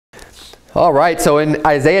All right, so in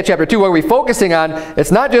Isaiah chapter 2, what are we focusing on?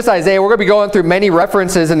 It's not just Isaiah. We're going to be going through many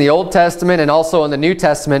references in the Old Testament and also in the New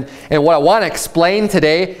Testament. And what I want to explain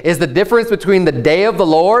today is the difference between the day of the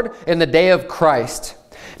Lord and the day of Christ.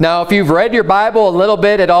 Now, if you've read your Bible a little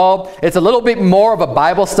bit at all, it's a little bit more of a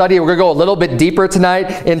Bible study. We're going to go a little bit deeper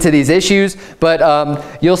tonight into these issues.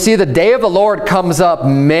 But you'll see the day of the Lord comes up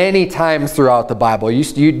many times throughout the Bible.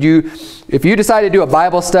 If you decide to do a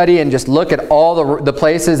Bible study and just look at all the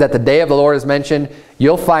places that the day of the Lord is mentioned,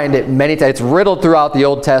 you'll find it many times. It's riddled throughout the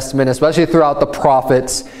Old Testament, especially throughout the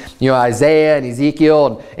prophets. You know, Isaiah and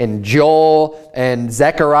Ezekiel and Joel and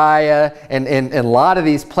Zechariah and a lot of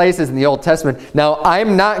these places in the Old Testament. Now,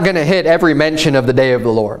 I'm not going to hit every mention of the day of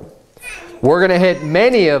the Lord. We're going to hit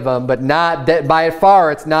many of them, but not by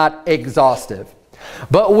far, it's not exhaustive.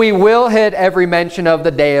 But we will hit every mention of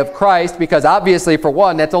the day of Christ because obviously, for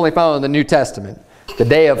one, that's only found in the New Testament. The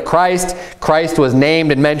day of Christ, Christ was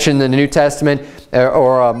named and mentioned in the New Testament,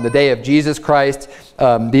 or the day of Jesus Christ.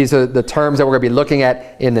 These are the terms that we're going to be looking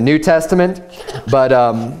at in the New Testament. But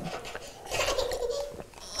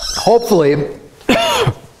hopefully,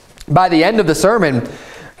 by the end of the sermon,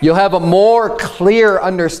 you'll have a more clear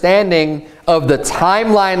understanding of the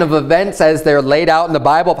timeline of events as they're laid out in the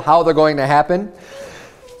Bible, of how they're going to happen.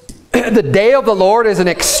 The day of the Lord is an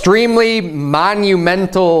extremely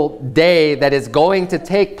monumental day that is going to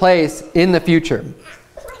take place in the future.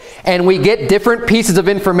 And we get different pieces of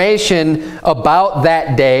information about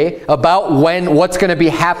that day, about what's going to be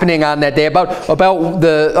happening on that day, about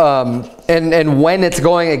the and when it's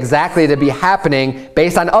going exactly to be happening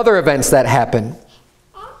based on other events that happen.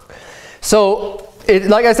 So,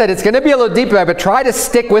 like I said, it's going to be a little deeper, but try to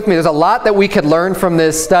stick with me. There's a lot that we could learn from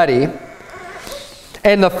this study.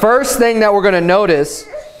 And the first thing that we're going to notice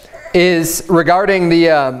is regarding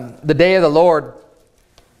the day of the Lord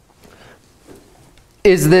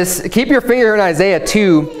is this. Keep your finger in Isaiah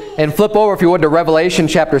 2 and flip over, if you would, to Revelation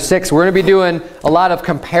chapter 6. We're going to be doing a lot of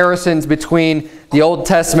comparisons between the Old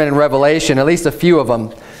Testament and Revelation, at least a few of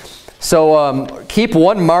them. So keep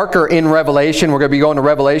one marker in Revelation. We're going to be going to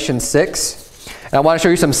Revelation 6. And I want to show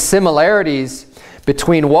you some similarities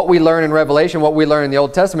between what we learn in Revelation, what we learn in the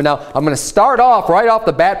Old Testament. Now, I'm going to start off right off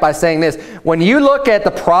the bat by saying this. When you look at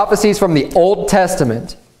the prophecies from the Old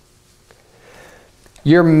Testament,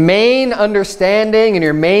 your main understanding and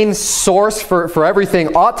your main source for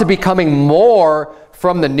everything ought to be coming more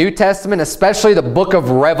from the New Testament, especially the book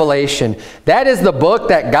of Revelation. That is the book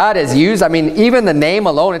that God has used. I mean, even the name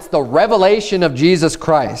alone, it's the revelation of Jesus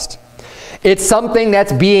Christ. It's something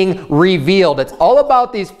that's being revealed. It's all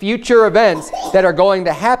about these future events that are going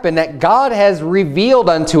to happen that God has revealed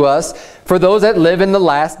unto us for those that live in the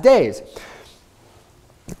last days.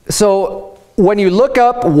 So when you look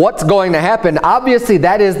up what's going to happen, obviously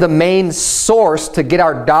that is the main source to get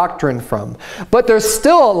our doctrine from. But there's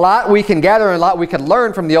still a lot we can gather and a lot we can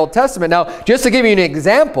learn from the Old Testament. Now, just to give you an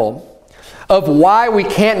example of why we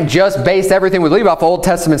can't just base everything we believe off Old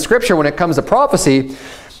Testament scripture when it comes to prophecy,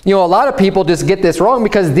 you know, a lot of people just get this wrong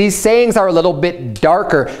because these sayings are a little bit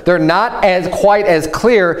darker. They're not quite as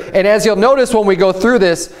clear. And as you'll notice when we go through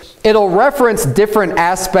this, it'll reference different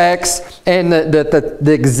aspects, and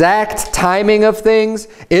the exact timing of things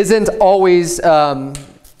isn't always,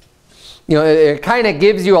 you know, it kind of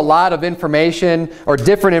gives you a lot of information or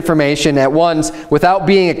different information at once without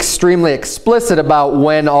being extremely explicit about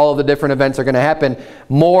when all of the different events are going to happen.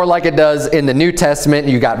 More like it does in the New Testament.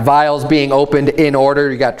 You got vials being opened in order.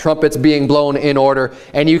 You got trumpets being blown in order.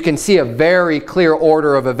 And you can see a very clear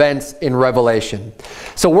order of events in Revelation.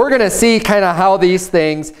 So we're going to see kind of how these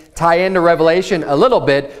things tie into Revelation a little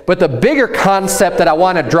bit. But the bigger concept that I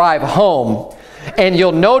want to drive home, and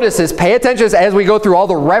you'll notice is, pay attention as we go through all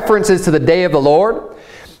the references to the day of the Lord,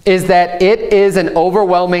 is that it is an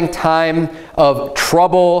overwhelming time of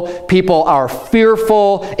trouble. People are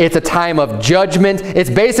fearful. It's a time of judgment. It's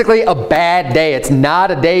basically a bad day. It's not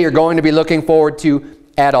a day you're going to be looking forward to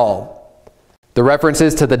at all. The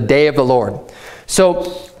references to the day of the Lord. So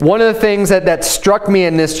one of the things that struck me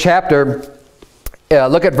in this chapter,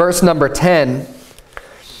 look at verse number 10.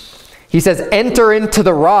 He says, "Enter into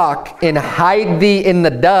the rock and hide thee in the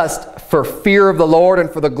dust for fear of the Lord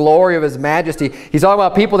and for the glory of his majesty." He's talking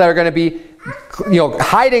about people that are going to be, you know,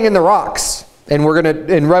 hiding in the rocks. And we're going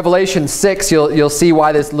to, in Revelation 6, you'll see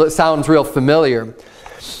why this sounds real familiar.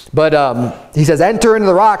 But he says, "Enter into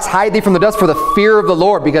the rocks, hide thee from the dust for the fear of the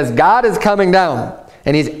Lord," because God is coming down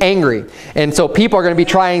and he's angry. And so people are going to be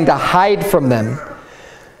trying to hide from them.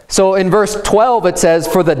 So in verse 12 it says,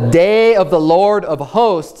 "For the day of the Lord of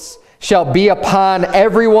hosts shall be upon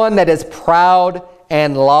everyone that is proud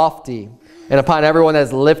and lofty." and upon everyone that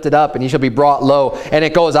is lifted up, and he shall be brought low. And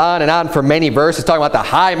it goes on and on for many verses, talking about the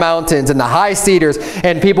high mountains and the high cedars,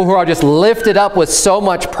 and people who are just lifted up with so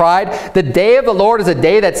much pride. The day of the Lord is a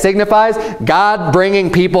day that signifies God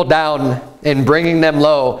bringing people down and bringing them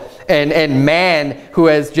low, and man who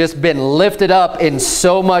has just been lifted up in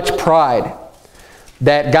so much pride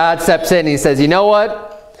that God steps in and he says, you know what?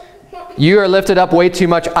 You are lifted up way too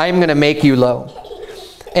much. I'm going to make you low.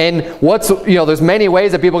 And there's many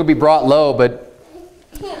ways that people can be brought low, but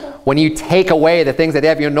when you take away the things that they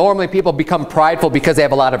have, normally people become prideful because they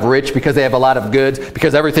have a lot of rich, because they have a lot of goods,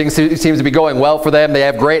 because everything seems to be going well for them. They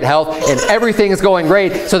have great health and everything is going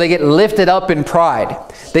great. So they get lifted up in pride.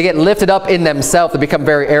 They get lifted up in themselves. They become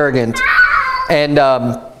very arrogant. And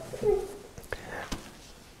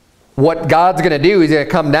what God's going to do, he's going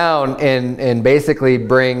to come down and basically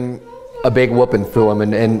bring a big whooping through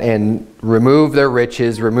them and remove their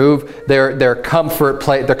riches, remove their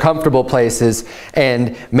comfortable places,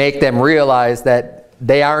 and make them realize that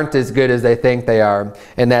they aren't as good as they think they are,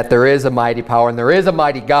 and that there is a mighty power and there is a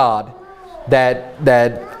mighty God that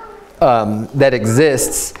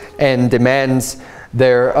exists and demands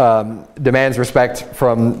respect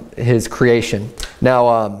from his creation.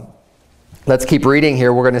 Now let's keep reading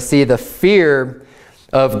here. We're going to see the fear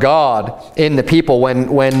of God in the people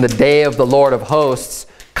when the day of the Lord of hosts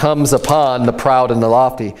comes upon the proud and the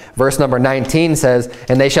lofty. Verse number 19 says,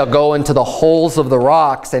 and they shall go into the holes of the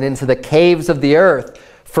rocks and into the caves of the earth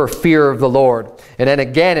for fear of the Lord. And then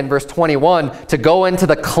again in verse 21, to go into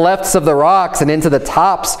the clefts of the rocks and into the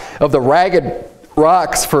tops of the ragged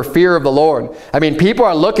rocks for fear of the Lord. I mean, people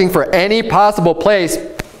are looking for any possible place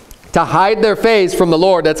to hide their face from the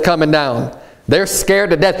Lord that's coming down. They're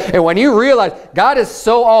scared to death. And when you realize God is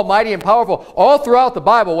so almighty and powerful, all throughout the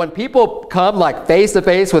Bible, when people come like face to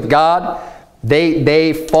face with God,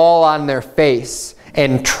 they fall on their face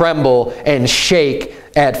and tremble and shake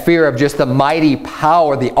at fear of just the mighty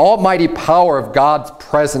power, the almighty power of God's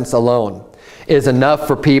presence alone is enough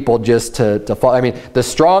for people just to fall. I mean, the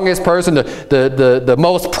strongest person, the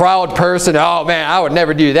most proud person, oh man, I would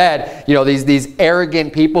never do that. These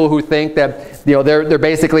arrogant people who think that they're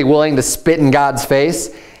basically willing to spit in God's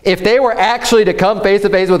face. If they were actually to come face to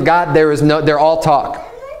face with God, they're all talk.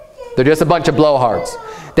 They're just a bunch of blowhards.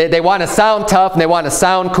 They want to sound tough and they want to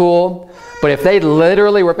sound cool, but if they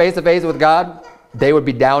literally were face to face with God, they would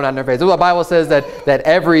be down on their face. The Bible says that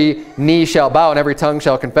every knee shall bow and every tongue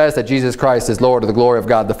shall confess that Jesus Christ is Lord, to the glory of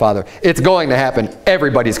God the Father. It's going to happen.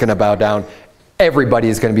 Everybody's going to bow down. Everybody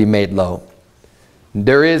is going to be made low.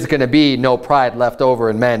 There is going to be no pride left over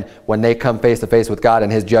in men when they come face to face with God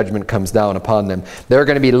and his judgment comes down upon them. They're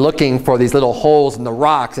going to be looking for these little holes in the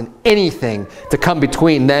rocks and anything to come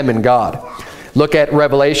between them and God. Look at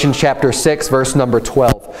Revelation chapter 6, verse number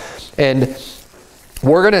 12. And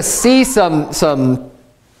we're going to see some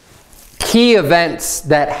key events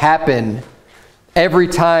that happen every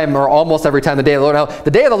time, or almost every time, the day of the Lord. Now, the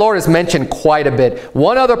day of the Lord is mentioned quite a bit.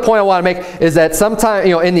 One other point I want to make is that sometimes,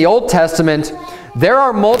 in the Old Testament, there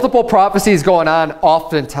are multiple prophecies going on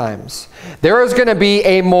oftentimes. There is going to be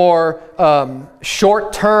a more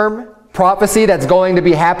short-term prophecy that's going to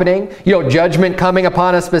be happening. Judgment coming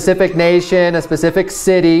upon a specific nation, a specific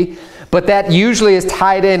city. But that usually is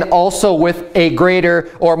tied in also with a greater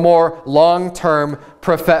or more long-term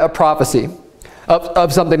prophecy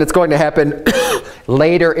of something that's going to happen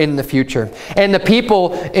later in the future. And the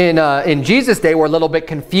people in Jesus' day were a little bit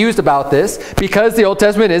confused about this because the Old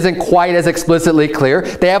Testament isn't quite as explicitly clear.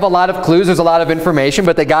 They have a lot of clues, there's a lot of information,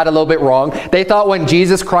 but they got a little bit wrong. They thought when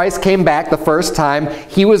Jesus Christ came back the first time,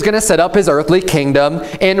 he was going to set up his earthly kingdom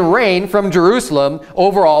and reign from Jerusalem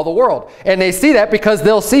over all the world. And they see that because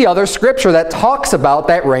they'll see other scripture that talks about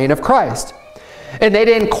that reign of Christ. And they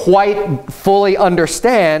didn't quite fully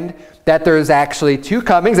understand that there's actually two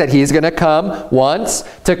comings, that he's going to come once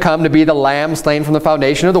to come to be the lamb slain from the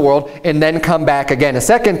foundation of the world, and then come back again a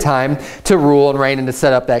second time to rule and reign and to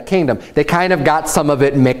set up that kingdom. They kind of got some of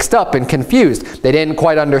it mixed up and confused. They didn't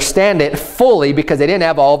quite understand it fully because they didn't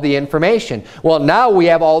have all the information. Well, now we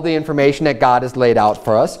have all the information that God has laid out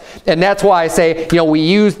for us. And that's why I say, we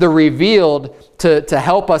use the revealed to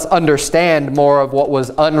help us understand more of what was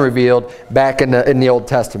unrevealed back in the Old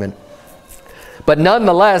Testament. But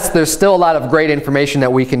nonetheless, there's still a lot of great information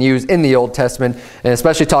that we can use in the Old Testament, and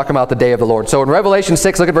especially talking about the day of the Lord. So in Revelation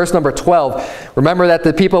 6, look at verse number 12. Remember that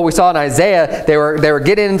the people we saw in Isaiah, they were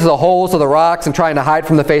getting into the holes of the rocks and trying to hide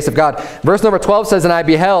from the face of God. Verse number 12 says, and I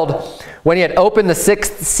beheld when he had opened the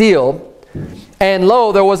sixth seal, and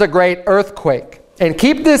lo, there was a great earthquake. And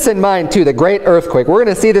keep this in mind too, the great earthquake. We're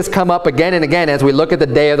going to see this come up again and again as we look at the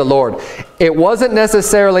day of the Lord. It wasn't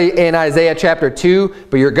necessarily in Isaiah chapter 2,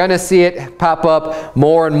 but you're going to see it pop up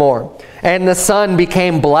more and more. And the sun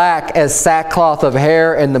became black as sackcloth of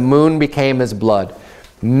hair, and the moon became as blood.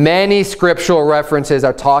 Many scriptural references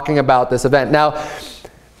are talking about this event. Now,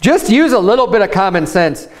 just use a little bit of common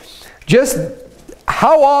sense. Just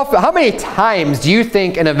how many times do you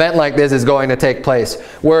think an event like this is going to take place,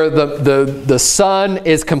 where the sun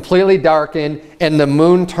is completely darkened and the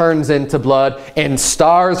moon turns into blood and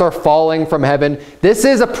stars are falling from heaven? This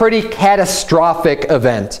is a pretty catastrophic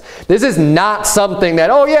event. This is not something that,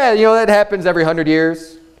 oh yeah, that happens every 100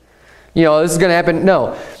 years. This is going to happen.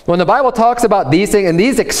 No. When the Bible talks about these things and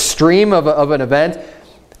these extreme of an event,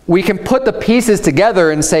 we can put the pieces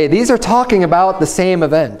together and say these are talking about the same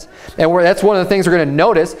event. And that's one of the things we're going to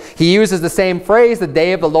notice. He uses the same phrase, the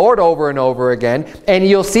day of the Lord, over and over again. And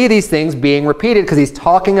you'll see these things being repeated because he's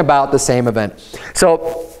talking about the same event.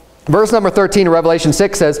 So verse number 13 of Revelation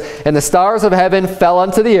 6 says, "And the stars of heaven fell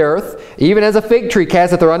unto the earth, even as a fig tree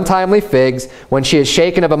casteth her untimely figs, when she is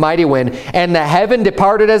shaken of a mighty wind. And the heaven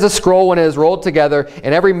departed as a scroll when it is rolled together,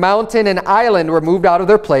 and every mountain and island were moved out of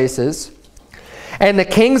their places. And the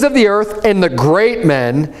kings of the earth, and the great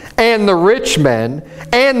men, and the rich men,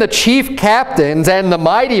 and the chief captains, and the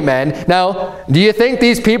mighty men." Now, do you think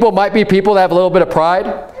these people might be people that have a little bit of pride?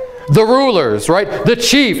 The rulers, right? The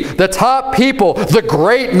chief, the top people, the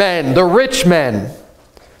great men, the rich men.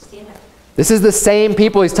 This is the same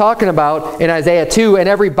people he's talking about in Isaiah 2. "And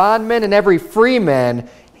every bondman and every free man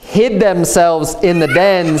hid themselves in the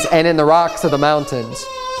dens and in the rocks of the mountains,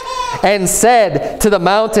 and said to the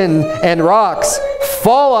mountain and rocks,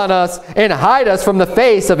 Fall on us and hide us from the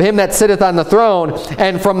face of him that sitteth on the throne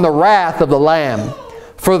and from the wrath of the Lamb.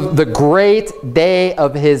 For the great day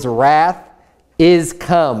of his wrath is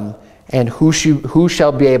come, and who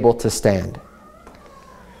shall be able to stand?"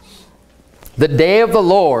 The day of the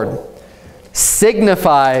Lord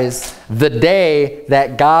signifies the day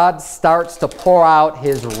that God starts to pour out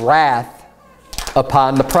his wrath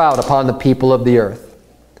upon the proud, upon the people of the earth.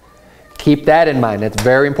 Keep that in mind. It's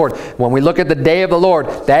very important. When we look at the day of the Lord,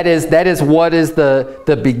 that is what is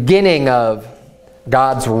the beginning of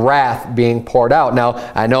God's wrath being poured out. Now,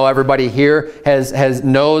 I know everybody here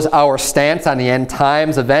knows our stance on the end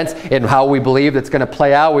times events and how we believe it's going to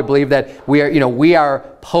play out. We believe that we are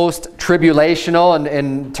post-tribulational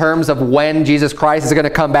in terms of when Jesus Christ is going to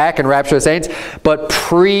come back and rapture the saints, but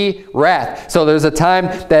pre-wrath. So there's a time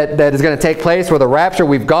that is going to take place where the rapture,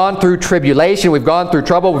 we've gone through tribulation, we've gone through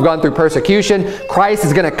trouble, we've gone through persecution. Christ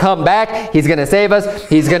is going to come back, he's going to save us,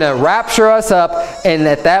 he's going to rapture us up, and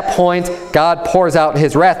at that point, God pours out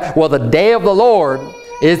his wrath. Well, the day of the Lord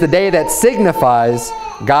is the day that signifies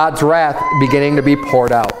God's wrath beginning to be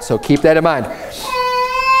poured out. So keep that in mind.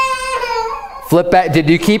 Flip back. Did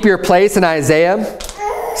you keep your place in Isaiah?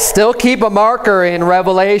 Still keep a marker in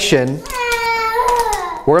Revelation.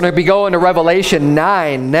 We're going to be going to Revelation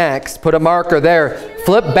 9 next. Put a marker there.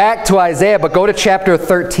 Flip back to Isaiah, but go to chapter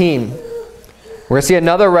 13. We're going to see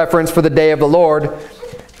another reference for the day of the Lord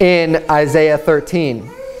in Isaiah 13.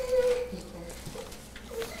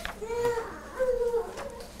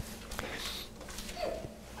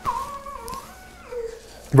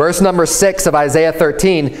 Verse number 6 of Isaiah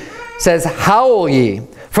 13 says, "Howl ye,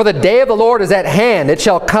 for the day of the Lord is at hand. It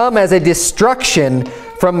shall come as a destruction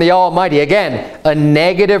from the Almighty." Again, a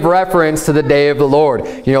negative reference to the day of the Lord.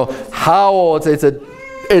 Howl,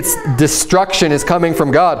 it's destruction is coming from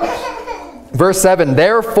God. Verse 7,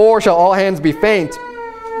 "Therefore shall all hands be faint,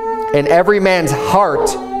 and every man's heart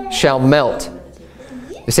shall melt."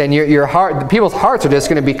 You're saying your heart, people's hearts are just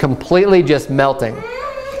going to be completely just melting.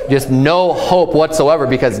 Just no hope whatsoever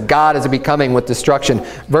because God is becoming with destruction.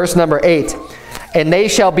 Verse number 8, "And they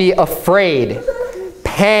shall be afraid.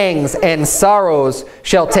 Pangs and sorrows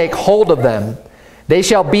shall take hold of them. They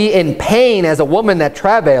shall be in pain as a woman that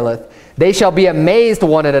travaileth. They shall be amazed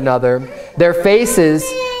one at another. Their faces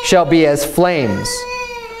shall be as flames."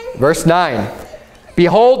 Verse 9,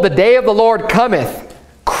 "Behold, the day of the Lord cometh,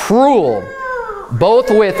 cruel,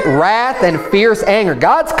 both with wrath and fierce anger."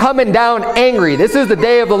 God's coming down angry. This is the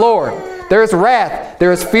day of the Lord. There is wrath.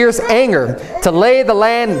 There is fierce anger. To lay the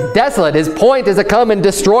land desolate. His point is to come and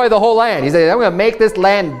destroy the whole land. He says, I'm going to make this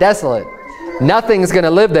land desolate. Nothing's going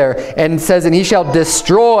to live there. And says, "And he shall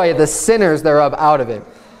destroy the sinners thereof out of it."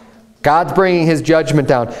 God's bringing his judgment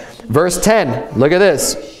down. Verse 10, look at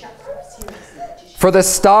this. "For the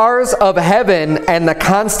stars of heaven and the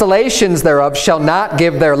constellations thereof shall not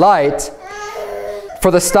give their light." For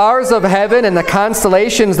the stars of heaven and the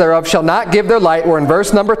constellations thereof shall not give their light. We're in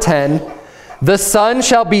verse number 10. The sun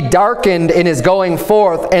shall be darkened in his going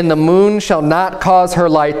forth, and the moon shall not cause her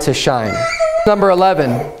light to shine. Number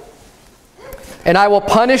 11. And I will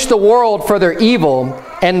punish the world for their evil,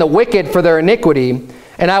 and the wicked for their iniquity,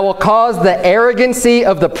 and I will cause the arrogancy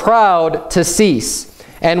of the proud to cease,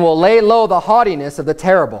 and will lay low the haughtiness of the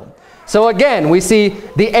terrible. So again, we see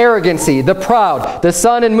the arrogancy, the proud, the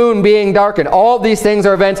sun and moon being darkened. All these things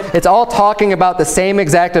are events. It's all talking about the same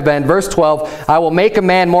exact event. Verse 12, I will make a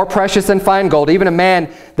man more precious than fine gold, even a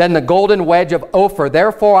man than the golden wedge of Ophir.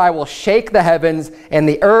 Therefore I will shake the heavens, and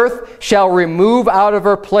the earth shall remove out of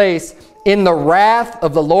her place in the wrath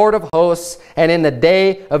of the Lord of hosts, and in the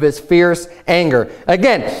day of his fierce anger.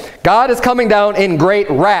 Again, God is coming down in great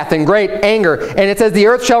wrath and great anger, and it says the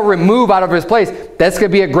earth shall remove out of his place. That's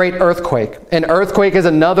going to be a great earthquake. An earthquake is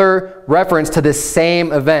another reference to this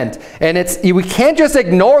same event. And we can't just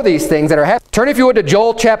ignore these things that are happening. Turn, if you would, to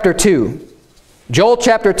Joel chapter 2. Joel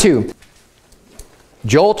chapter 2.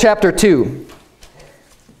 Joel chapter 2.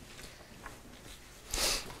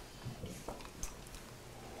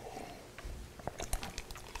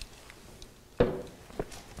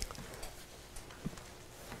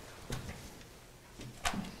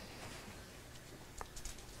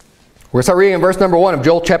 We're going to start reading in verse number 1 of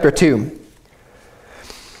Joel chapter 2.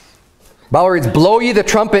 Bible reads, Blow ye the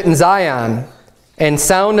trumpet in Zion, and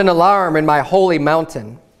sound an alarm in my holy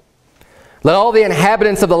mountain. Let all the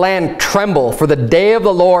inhabitants of the land tremble, for the day of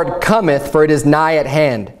the Lord cometh, for it is nigh at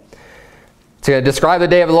hand. To describe the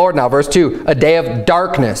day of the Lord now, verse 2, a day of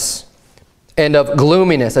darkness and of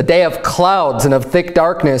gloominess, a day of clouds and of thick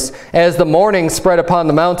darkness, as the morning spread upon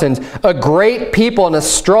the mountains. A great people and a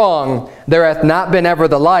strong, there hath not been ever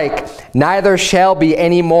the like, neither shall be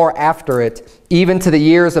any more after it, even to the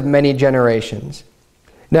years of many generations.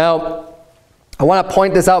 Now, I want to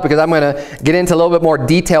point this out because I'm going to get into a little bit more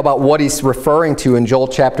detail about what he's referring to in Joel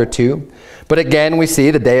chapter 2. But again, we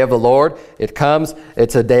see the day of the Lord. It comes.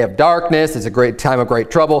 It's a day of darkness. It's a great time of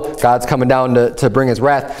great trouble. God's coming down to bring his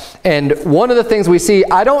wrath. And one of the things we see,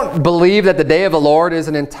 I don't believe that the day of the Lord is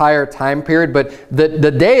an entire time period, but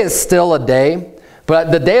the day is still a day.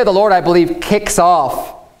 But the day of the Lord, I believe, kicks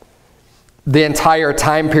off the entire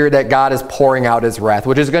time period that God is pouring out his wrath,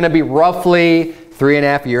 which is going to be roughly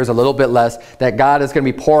 3.5 years, a little bit less, that God is going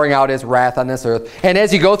to be pouring out his wrath on this earth. And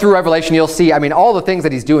as you go through Revelation, you'll see, I mean, all the things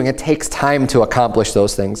that he's doing, it takes time to accomplish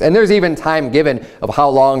those things. And there's even time given of how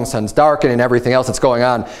long the sun's darkened and everything else that's going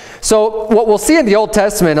on. So what we'll see in the Old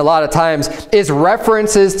Testament a lot of times is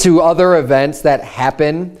references to other events that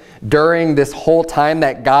happen during this whole time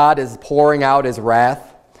that God is pouring out his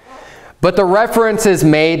wrath. But the reference is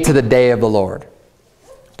made to the day of the Lord.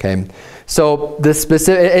 Okay. So the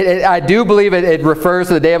specific, I do believe it refers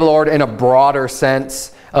to the day of the Lord in a broader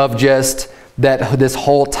sense of just this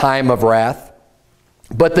whole time of wrath.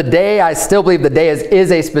 But the day, I still believe the day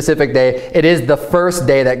is a specific day. It is the first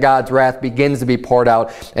day that God's wrath begins to be poured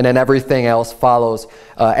out, and then everything else follows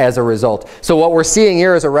as a result. So what we're seeing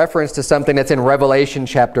here is a reference to something that's in Revelation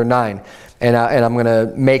chapter 9. And I'm going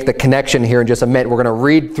to make the connection here in just a minute. We're going to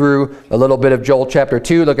read through a little bit of Joel chapter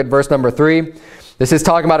 2. Look at verse number 3. This is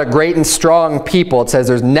talking about a great and strong people. It says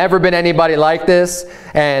there's never been anybody like this,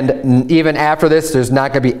 and even after this, there's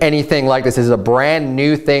not going to be anything like this. This is a brand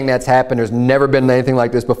new thing that's happened. There's never been anything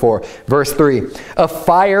like this before. Verse 3, a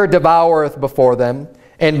fire devoureth before them,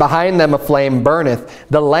 and behind them a flame burneth.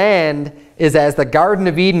 The land is as the Garden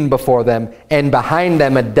of Eden before them, and behind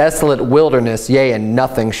them a desolate wilderness, yea, and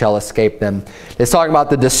nothing shall escape them. It's talking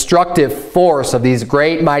about the destructive force of these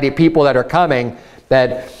great mighty people that are coming,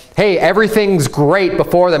 that hey, everything's great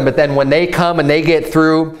before them, but then when they come and they get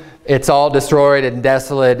through, it's all destroyed and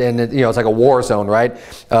desolate, and it's like a war zone, right?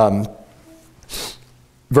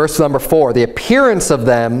 Verse number 4, the appearance of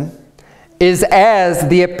them is as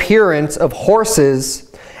the appearance of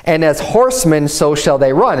horses, and as horsemen so shall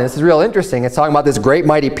they run. And this is real interesting. It's talking about this great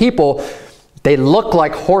mighty people. They look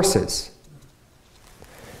like horses.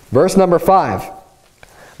 Verse number 5.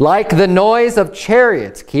 Like the noise of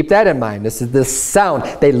chariots. Keep that in mind. This is the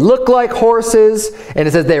sound. They look like horses, and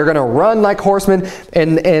it says they are going to run like horsemen.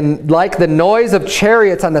 And like the noise of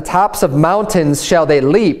chariots on the tops of mountains shall they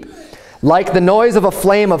leap. Like the noise of a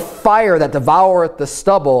flame of fire that devoureth the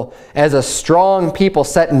stubble, as a strong people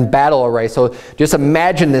set in battle array. So just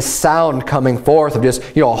imagine this sound coming forth of just,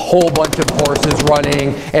 a whole bunch of horses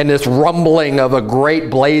running and this rumbling of a great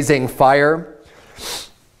blazing fire.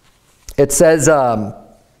 It says,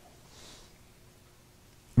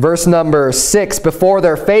 verse number 6, before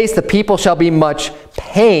their face the people shall be much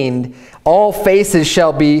pained. All faces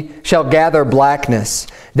shall gather blackness.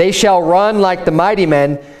 They shall run like the mighty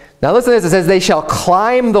men. Now listen to this. It says, they shall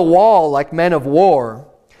climb the wall like men of war.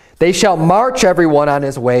 They shall march every one on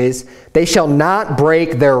his ways. They shall not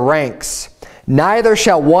break their ranks. Neither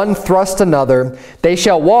shall one thrust another. They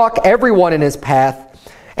shall walk every one in his path.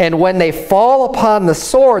 And when they fall upon the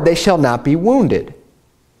sword, they shall not be wounded.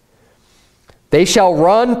 They shall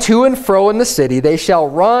run to and fro in the city. They shall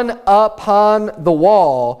run upon the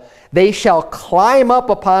wall. They shall climb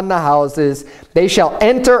up upon the houses. They shall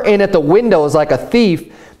enter in at the windows like a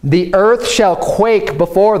thief. The earth shall quake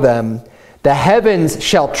before them. The heavens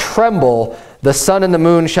shall tremble. The sun and the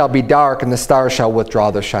moon shall be dark, and the stars shall withdraw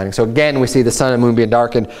their shining. So again, we see the sun and moon being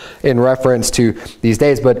darkened in reference to these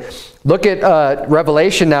days. But look at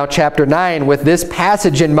Revelation now, chapter 9, with this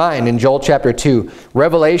passage in mind in Joel chapter 2.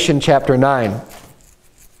 Revelation chapter 9.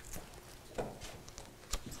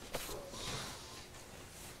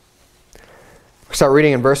 We'll start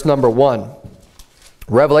reading in verse number 1.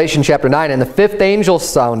 Revelation chapter 9. And the fifth angel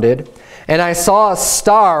sounded, and I saw a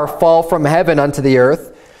star fall from heaven unto the earth.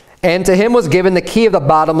 And to him was given the key of the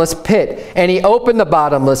bottomless pit. And he opened the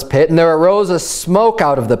bottomless pit, and there arose a smoke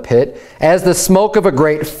out of the pit, as the smoke of a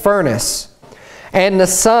great furnace. And the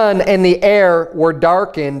sun and the air were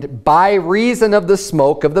darkened by reason of the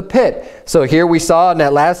smoke of the pit. So here we saw in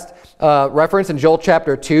that last reference in Joel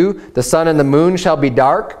chapter 2, the sun and the moon shall be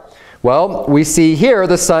dark. Well, we see here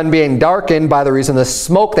the sun being darkened by the reason of the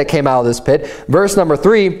smoke that came out of this pit. Verse number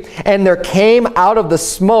 3, and there came out of the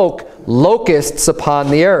smoke locusts upon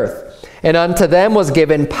the earth. And unto them was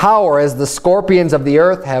given power, as the scorpions of the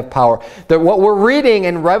earth have power. What we're reading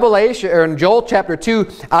in Revelation, or in Joel chapter 2,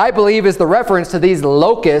 I believe is the reference to these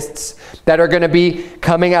locusts that are going to be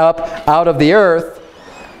coming up out of the earth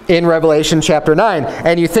in Revelation chapter 9.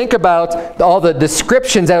 And you think about all the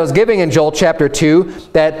descriptions that I was giving in Joel chapter 2,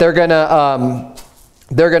 that they're going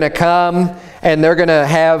to come and they're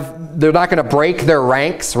not going to break their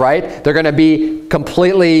ranks, right? They're going to be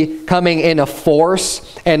completely coming in a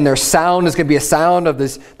force, and their sound is going to be a sound of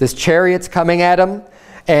this chariots coming at them.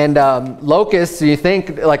 And locusts, you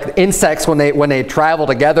think like insects when they travel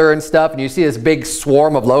together and stuff, and you see this big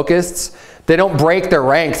swarm of locusts, they don't break their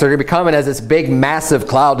ranks. They're going to be coming as this big massive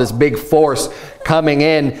cloud, this big force coming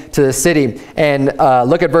in to the city. And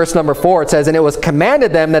look at verse number 4. It says, and it was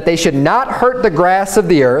commanded them that they should not hurt the grass of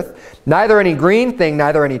the earth, neither any green thing,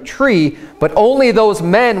 neither any tree, but only those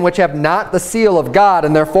men which have not the seal of God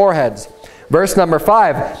in their foreheads. Verse number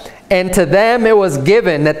 5, and to them it was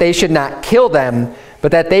given that they should not kill them,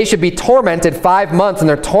 but that they should be tormented 5 months, and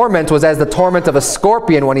their torment was as the torment of a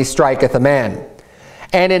scorpion when he striketh a man.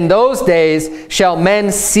 And in those days shall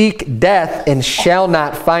men seek death, and shall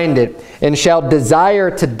not find it, and shall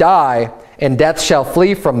desire to die, and death shall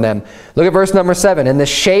flee from them. Look at verse number 7. And the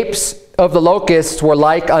shapes of the locusts were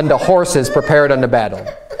like unto horses prepared unto battle.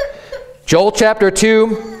 Joel chapter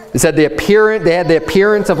 2, it said they had the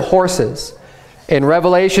appearance of horses. In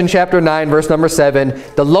Revelation chapter 9, verse number 7,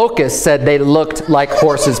 the locusts said they looked like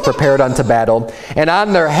horses prepared unto battle. And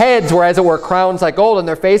on their heads were as it were crowns like gold, and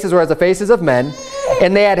their faces were as the faces of men.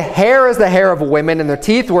 And they had hair as the hair of women, and their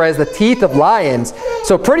teeth were as the teeth of lions.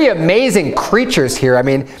 So pretty amazing creatures here. I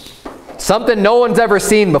mean, something no one's ever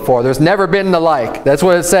seen before. There's never been the like. That's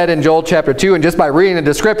what it said in Joel chapter 2. And just by reading the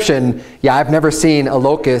description, yeah, I've never seen a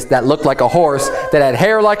locust that looked like a horse, that had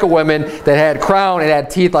hair like a woman, that had crown, and had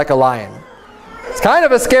teeth like a lion. It's kind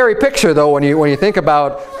of a scary picture, though, when you think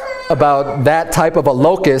about that type of a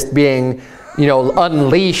locust being,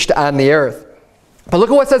 unleashed on the earth. But look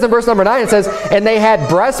at what it says in verse number 9. It says, and they had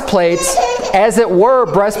breastplates, as it were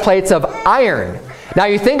breastplates of iron. Now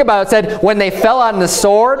you think about it, it said, when they fell on the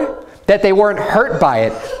sword, that they weren't hurt by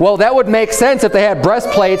it. Well, that would make sense if they had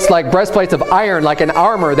breastplates like breastplates of iron, like an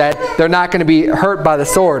armor, that they're not going to be hurt by the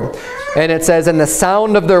sword. And it says, and the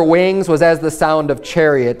sound of their wings was as the sound of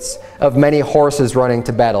chariots of many horses running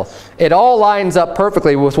to battle. It all lines up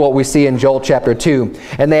perfectly with what we see in Joel chapter 2.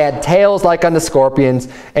 And they had tails like unto scorpions,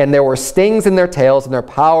 and there were stings in their tails, and their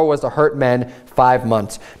power was to hurt men 5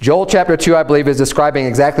 months. Joel chapter 2, I believe, is describing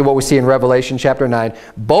exactly what we see in Revelation chapter 9.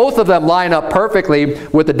 Both of them line up perfectly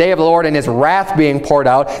with the day of the Lord and his wrath being poured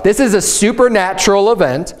out. This is a supernatural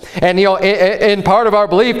event. And, in part of our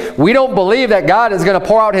belief, we don't believe that God is going to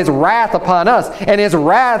pour out his wrath upon us. And his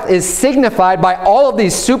wrath is signified by all of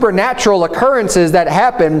these supernatural occurrences that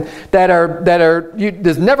happen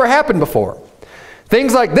that's never happened before.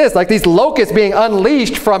 Things like this, like these locusts being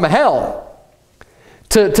unleashed from hell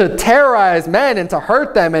to terrorize men and to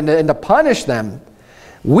hurt them and to punish them.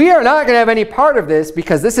 We are not going to have any part of this,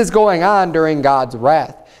 because this is going on during God's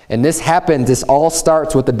wrath. And this happens, this all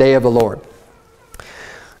starts with the day of the Lord.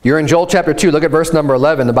 You're in Joel chapter 2. Look at verse number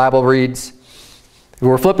 11. The Bible reads,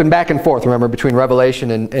 We're flipping back and forth, remember, between Revelation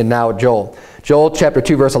and now Joel. Joel chapter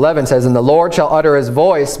 2 verse 11 says, "And the Lord shall utter his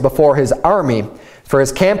voice before his army, for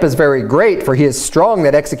his camp is very great, for he is strong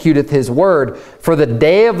that executeth his word. For the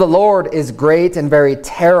day of the Lord is great and very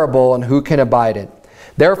terrible, and who can abide it?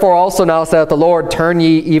 Therefore also now saith the Lord, turn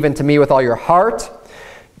ye even to me with all your heart,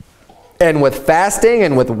 and with fasting,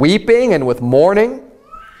 and with weeping, and with mourning."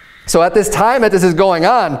 So at this time that this is going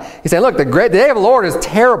on, he's saying, look, the day of the Lord is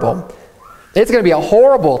terrible. It's going to be a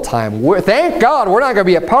horrible time. Thank God we're not going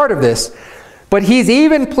to be a part of this. But he's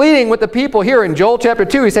even pleading with the people here in Joel chapter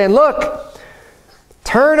 2. He's saying, look,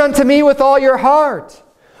 turn unto me with all your heart,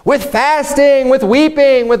 with fasting, with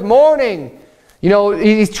weeping, with mourning. You know,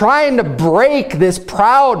 he's trying to break this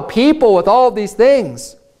proud people with all of these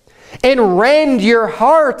things. And rend your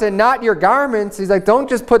heart and not your garments. He's like, don't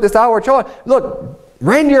just put this outward show on. Look,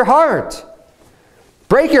 rend your heart.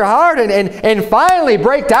 Break your heart and finally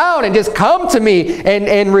break down and just come to me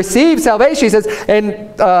and receive salvation. He says,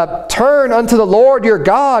 and turn unto the Lord your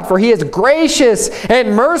God, for he is gracious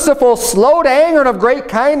and merciful, slow to anger, and of great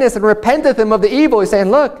kindness, and repenteth him of the evil. He's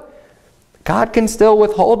saying, look, God can still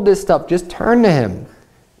withhold this stuff. Just turn to him.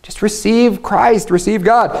 Just receive Christ, receive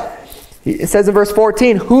God. It says in verse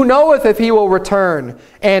 14, who knoweth if he will return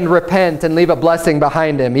and repent and leave a blessing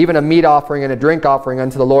behind him, even a meat offering and a drink offering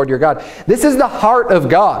unto the Lord your God. This is the heart of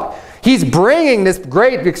God. He's bringing this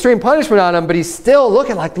great extreme punishment on him, but he's still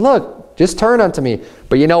looking like, look, just turn unto me.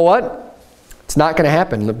 But you know what? It's not going to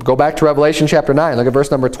happen. Go back to Revelation chapter 9. Look at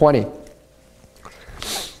verse number 20.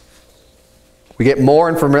 We get more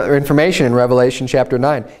information in Revelation chapter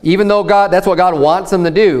 9. Even though that's what God wants them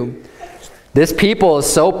to do, this people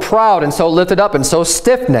is so proud and so lifted up and so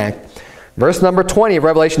stiff-necked. Verse number 20 of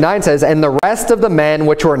Revelation 9 says, and the rest of the men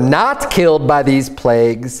which were not killed by these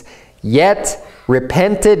plagues, yet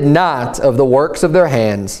repented not of the works of their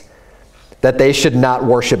hands, that they should not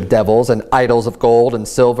worship devils and idols of gold and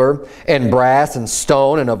silver and brass and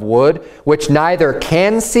stone and of wood, which neither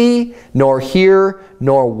can see, nor hear,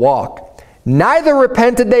 nor walk. Neither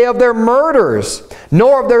repented they of their murders,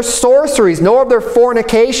 nor of their sorceries, nor of their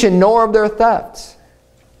fornication, nor of their thefts.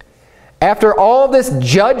 After all this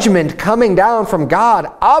judgment coming down from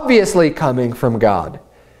God, obviously coming from God,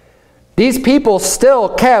 these people still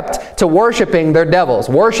kept to worshiping their devils,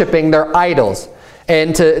 worshiping their idols,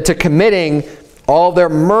 and to committing all their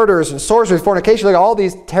murders and sorceries, fornication, like all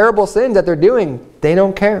these terrible sins that they're doing. They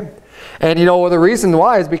don't care. And you know the reason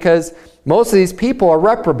why is because most of these people are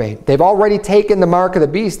reprobate. They've already taken the mark of the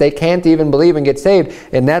beast. They can't even believe and get saved.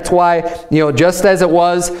 And that's why, you know, just as it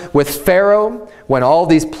was with Pharaoh, when all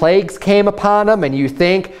these plagues came upon him, and you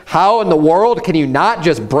think, how in the world can you not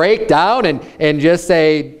just break down and just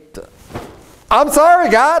say, I'm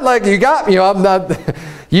sorry, God, like you got me, you know, I'm not,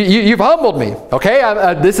 you've humbled me,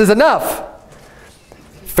 okay? This is enough.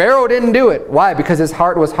 Pharaoh didn't do it. Why? Because his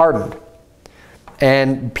heart was hardened.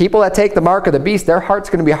 And people that take the mark of the beast, their heart's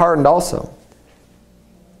going to be hardened also.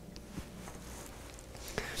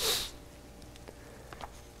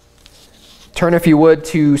 Turn, if you would,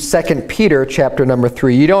 to 2 Peter chapter number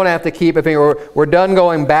 3. You don't have to keep it. We're done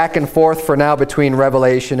going back and forth for now between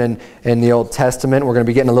Revelation and the Old Testament. We're going to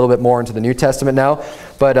be getting a little bit more into the New Testament now.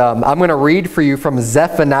 But I'm going to read for you from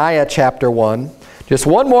Zephaniah chapter 1. Just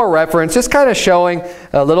one more reference, just kind of showing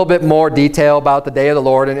a little bit more detail about the day of the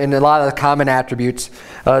Lord and a lot of the common attributes.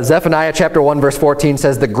 Zephaniah chapter 1 verse 14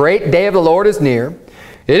 says, the great day of the Lord is near.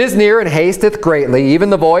 It is near and hasteth greatly, even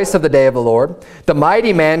the voice of the day of the Lord. The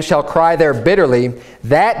mighty man shall cry there bitterly.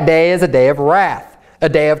 That day is a day of wrath, a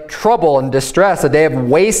day of trouble and distress, a day of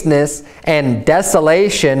wasteness and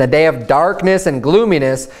desolation, a day of darkness and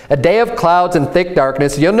gloominess, a day of clouds and thick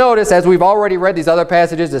darkness. You'll notice, as we've already read these other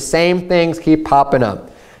passages, the same things keep popping up.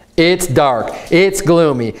 It's dark, it's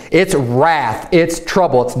gloomy, it's wrath, it's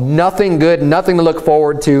trouble, it's nothing good, nothing to look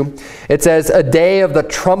forward to. It says, a day of the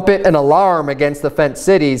trumpet and alarm against the fenced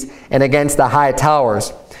cities and against the high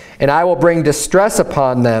towers. And I will bring distress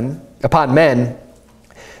upon men,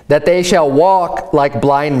 that they shall walk like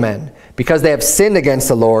blind men, because they have sinned against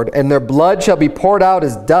the Lord, and their blood shall be poured out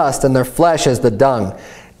as dust, and their flesh as the dung.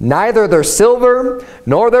 Neither their silver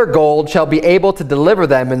nor their gold shall be able to deliver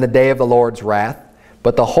them in the day of the Lord's wrath,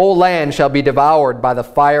 but the whole land shall be devoured by the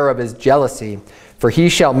fire of his jealousy, for he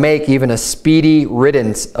shall make even a speedy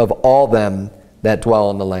riddance of all them that dwell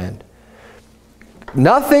in the land.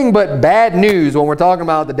 Nothing but bad news when we're talking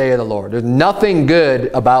about the day of the Lord. There's nothing good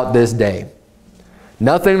about this day.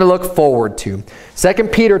 Nothing to look forward to. 2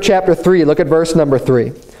 Peter chapter 3, look at verse number 3.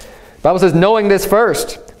 The Bible says, knowing this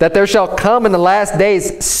first, that there shall come in the last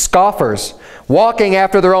days scoffers, walking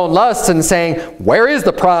after their own lusts and saying, where is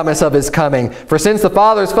the promise of his coming? For since the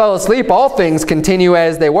fathers fell asleep, all things continue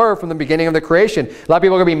as they were from the beginning of the creation. A lot of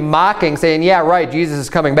people are going to be mocking, saying, yeah, right, Jesus is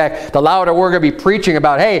coming back. The louder we're going to be preaching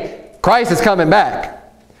about, hey, Christ is coming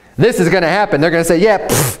back. This is going to happen. They're going to say, yeah,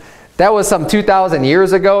 that was some 2,000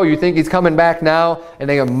 years ago. You think he's coming back now? And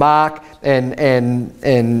they're going to mock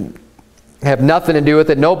and have nothing to do with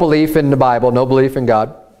it. No belief in the Bible, no belief in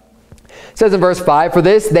God. It says in verse 5, for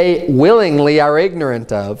this they willingly are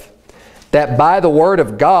ignorant of, that by the word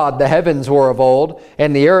of God the heavens were of old,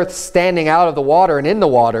 and the earth standing out of the water and in the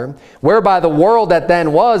water, whereby the world that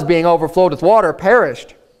then was, being overflowed with water,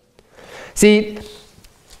 perished. See,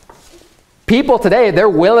 people today, they're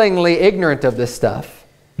willingly ignorant of this stuff.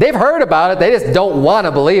 They've heard about it, they just don't want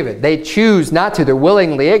to believe it. They choose not to. They're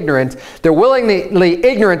willingly ignorant. They're willingly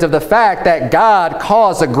ignorant of the fact that God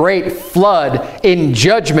caused a great flood in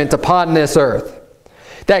judgment upon this earth.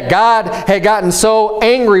 That God had gotten so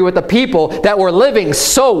angry with the people that were living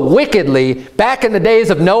so wickedly back in the days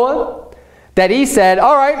of Noah that he said,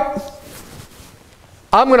 all right,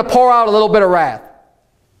 I'm going to pour out a little bit of wrath.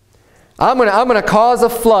 I'm going to cause a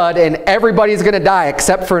flood and everybody's going to die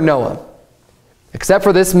except for Noah. Except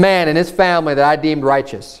for this man and his family that I deemed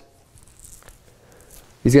righteous.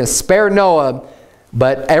 He's going to spare Noah,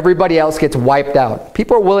 but everybody else gets wiped out.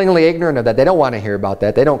 People are willingly ignorant of that. They don't want to hear about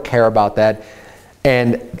that. They don't care about that.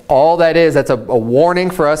 And all that is, that's a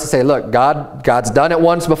warning for us to say, look, God's done it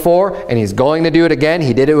once before, and he's going to do it again.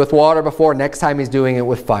 He did it with water before. Next time he's doing it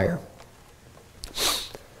with fire.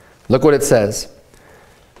 Look what it says.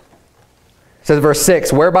 It says in verse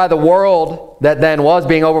 6, whereby the world that then was,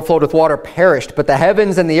 being overflowed with water, perished, but the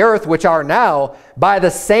heavens and the earth which are now, by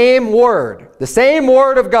the same word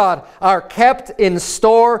of God, are kept in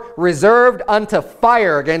store, reserved unto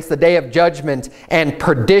fire against the day of judgment and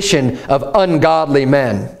perdition of ungodly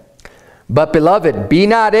men. But beloved, be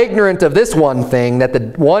not ignorant of this one thing, that the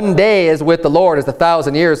one day is with the Lord as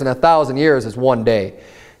 1,000 years, and 1,000 years is one day.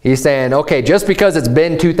 He's saying, okay, just because it's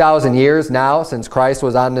been 2,000 years now since Christ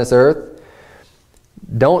was on this earth,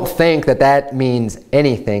 don't think that that means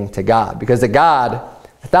anything to God. Because to God,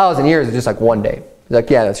 1,000 years is just like one day. He's like,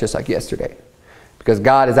 yeah, that's just like yesterday. Because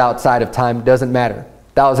God is outside of time. It doesn't matter.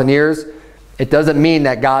 1,000 years, it doesn't mean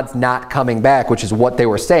that God's not coming back, which is what they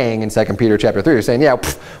were saying in 2 Peter chapter 3. They're saying, yeah,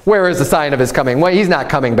 where is the sign of his coming? Well, he's not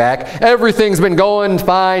coming back. Everything's been going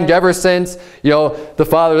fine ever since, the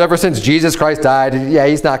Father, ever since Jesus Christ died. Yeah,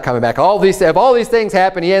 he's not coming back. If all these things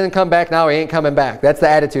happen, he hasn't come back now, he ain't coming back. That's the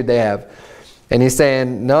attitude they have. And he's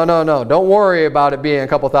saying, no, don't worry about it being a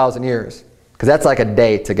couple thousand years, because that's like a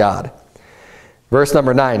day to God. Verse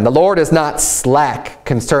number 9, the Lord is not slack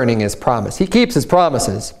concerning his promise. He keeps his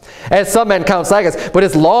promises, as some men count slackness, but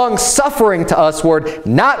is long-suffering to usward,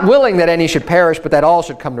 not willing that any should perish, but that all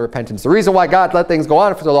should come to repentance. The reason why God let things go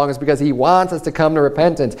on for so long is because he wants us to come to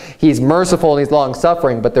repentance. He's merciful and he's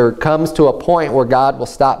long-suffering, but there comes to a point where God will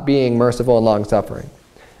stop being merciful and long-suffering.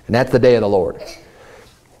 And that's the day of the Lord.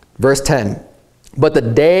 Verse 10, but the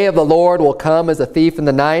day of the Lord will come as a thief in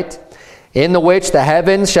the night, in the which the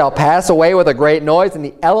heavens shall pass away with a great noise, and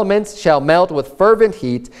the elements shall melt with fervent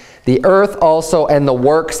heat. The earth also and the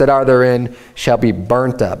works that are therein shall be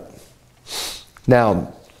burnt up.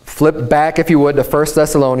 Now, flip back, if you would, to 1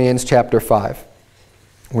 Thessalonians chapter 5.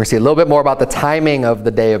 We're going to see a little bit more about the timing of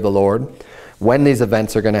the day of the Lord, when these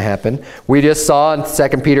events are going to happen. We just saw in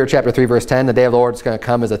 2 Peter chapter 3, verse 10, the day of the Lord is going to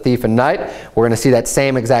come as a thief in the night. We're going to see that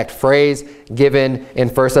same exact phrase given in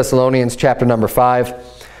 1 Thessalonians chapter number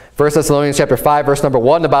 5. 1 Thessalonians chapter 5, verse number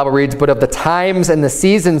 1, the Bible reads, but of the times and the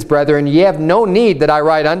seasons, brethren, ye have no need that I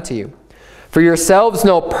write unto you. For yourselves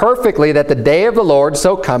know perfectly that the day of the Lord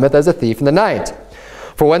so cometh as a thief in the night.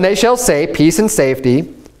 For when they shall say, peace and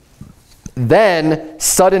safety, then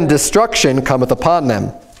sudden destruction cometh upon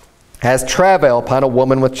them, as travail upon a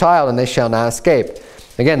woman with child, and they shall not escape.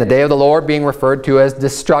 Again, the day of the Lord being referred to as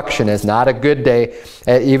destruction, as not a good day.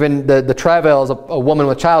 Even the travail as a woman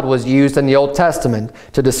with child was used in the Old Testament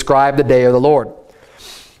to describe the day of the Lord.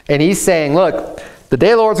 And he's saying, look, the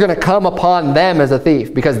day of the Lord is going to come upon them as a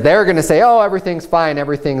thief, because they're going to say, oh, everything's fine,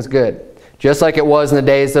 everything's good. Just like it was in the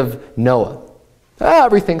days of Noah. Oh,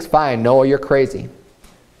 everything's fine, Noah, you're crazy.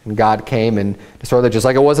 And God came and destroyed it, just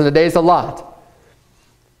like it was in the days of Lot.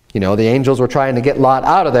 The angels were trying to get Lot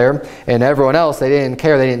out of there, and everyone else, they didn't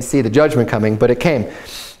care. They didn't see the judgment coming, but it came.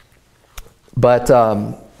 But,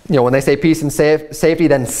 when they say peace and safety,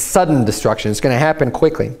 then sudden destruction. It's going to happen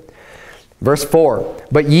quickly. Verse 4,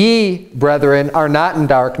 but ye, brethren, are not in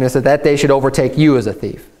darkness, that day should overtake you as a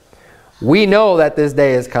thief. We know that this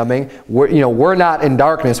day is coming. We're not in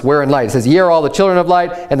darkness, we're in light. It says, ye are all the children of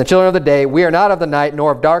light and the children of the day. We are not of the night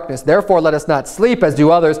nor of darkness. Therefore let us not sleep as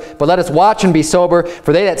do others, but let us watch and be sober.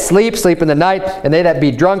 For they that sleep, sleep in the night, and they that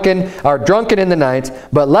be drunken are drunken in the night.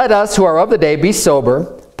 But let us who are of the day be sober,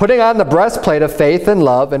 putting on the breastplate of faith and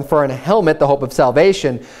love, and for an helmet the hope of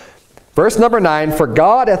salvation. Verse number 9, for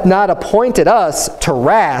God hath not appointed us to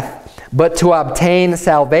wrath, but to obtain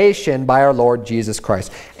salvation by our Lord Jesus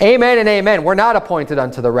Christ. Amen and amen. We're not appointed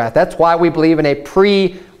unto the wrath. That's why we believe in a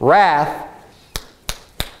pre-wrath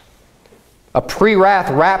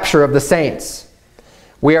rapture of the saints.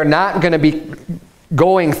 We are not going to be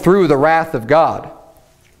going through the wrath of God.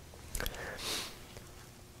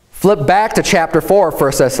 Flip back to chapter 4 of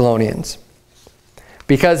 1 Thessalonians.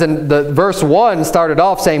 Because in the verse 1 started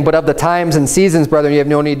off saying, but of the times and seasons, brethren, you have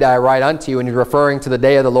no need that I write unto you, and he's referring to the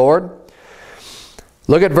day of the Lord.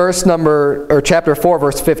 Look at chapter 4,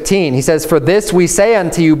 verse 15. He says, for this we say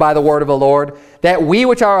unto you by the word of the Lord, that we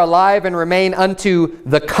which are alive and remain unto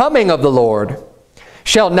the coming of the Lord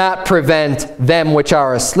shall not prevent them which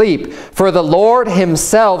are asleep. For the Lord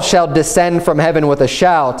himself shall descend from heaven with a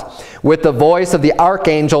shout, with the voice of the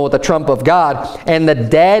archangel, with the trump of God, and the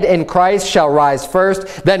dead in Christ shall rise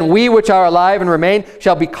first. Then we which are alive and remain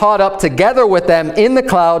shall be caught up together with them in the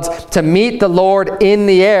clouds to meet the Lord in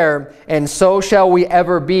the air, and so shall we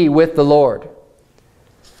ever be with the Lord.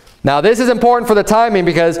 Now this is important for the timing,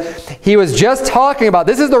 because he was just talking about,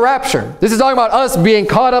 this is the rapture. This is talking about us being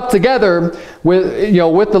caught up together with,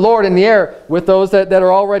 with the Lord in the air, with those that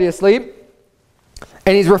are already asleep.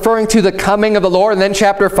 And he's referring to the coming of the Lord. And then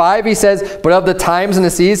chapter 5, he says, but of the times and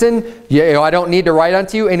the season, I don't need to write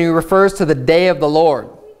unto you. And he refers to the day of the Lord.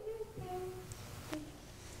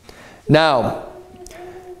 Now,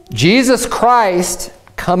 Jesus Christ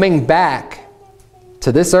coming back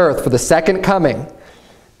to this earth for the second coming,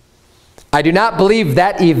 I do not believe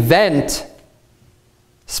that event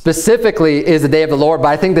specifically is the day of the Lord, but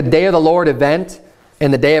I think the day of the Lord event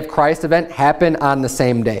and the day of Christ event happen on the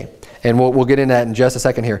same day. And we'll get into that in just a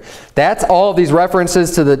second here. That's all of these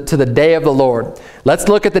references to the day of the Lord. Let's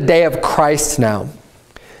look at the day of Christ now.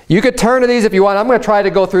 You could turn to these if you want. I'm going to try to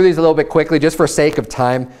go through these a little bit quickly just for sake of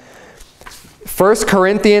time. 1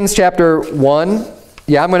 Corinthians chapter 1.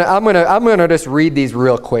 Yeah, I'm gonna just read these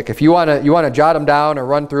real quick. If you wanna jot them down or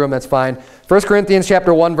run through them, that's fine. 1 Corinthians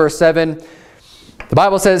chapter 1, verse 7. The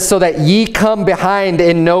Bible says, so that ye come behind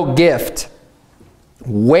in no gift,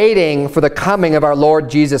 waiting for the coming of our Lord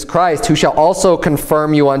Jesus Christ, who shall also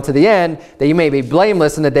confirm you unto the end, that you may be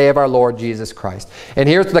blameless in the day of our Lord Jesus Christ. And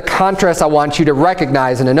here's the contrast I want you to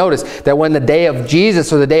recognize and to notice, that when the day of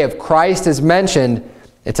Jesus or the day of Christ is mentioned,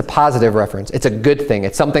 it's a positive reference. It's a good thing.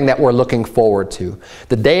 It's something that we're looking forward to.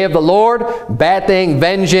 The day of the Lord, bad thing,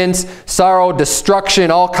 vengeance, sorrow,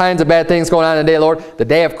 destruction, all kinds of bad things going on in the day of the Lord. The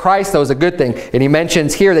day of Christ, though, is a good thing. And he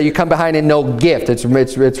mentions here that you come behind in no gift. It's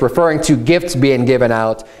referring to gifts being given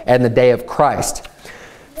out and the day of Christ.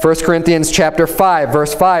 1 Corinthians chapter 5,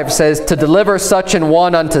 verse 5 says, to deliver such an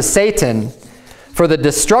one unto Satan for the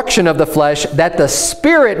destruction of the flesh, that the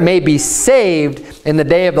spirit may be saved in the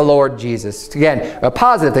day of the Lord Jesus. Again, a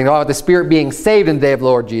positive thing about the spirit being saved in the day of the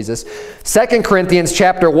Lord Jesus. 2 Corinthians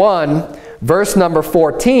chapter 1, verse number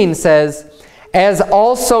 14 says, as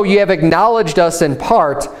also ye have acknowledged us in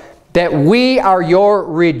part, that we are your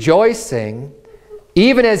rejoicing,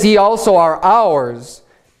 even as ye also are ours,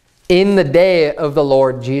 in the day of the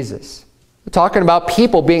Lord Jesus. We're talking about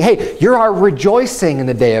people being, hey, you're our rejoicing in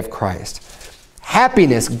the day of Christ.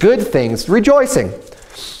 Happiness, good things, rejoicing.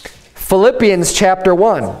 Philippians chapter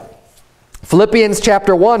 1. Philippians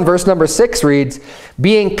chapter 1, verse number 6 reads,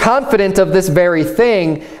 being confident of this very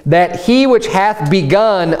thing, that he which hath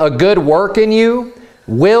begun a good work in you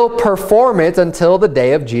will perform it until the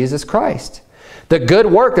day of Jesus Christ. The good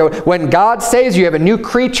work, when God says you have a new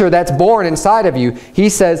creature that's born inside of you, he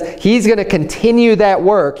says he's going to continue that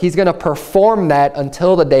work. He's going to perform that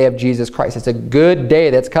until the day of Jesus Christ. It's a good day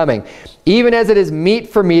that's coming. Even as it is meet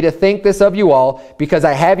for me to think this of you all, because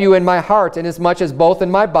I have you in my heart, inasmuch as both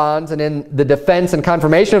in my bonds and in the defense and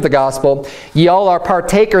confirmation of the gospel, ye all are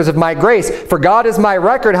partakers of my grace. For God is my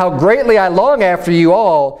record, how greatly I long after you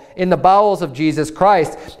all in the bowels of Jesus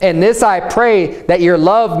Christ. And this I pray, that your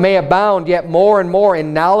love may abound yet more and more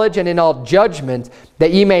in knowledge and in all judgment,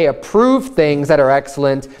 that ye may approve things that are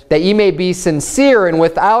excellent, that ye may be sincere and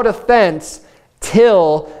without offense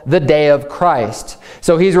till the day of Christ.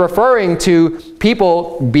 So he's referring to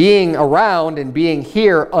people being around and being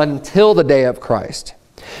here until the day of Christ.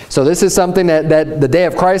 So this is something that the day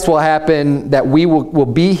of Christ will happen, that we will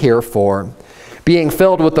be here for. being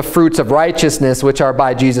filled with the fruits of righteousness which are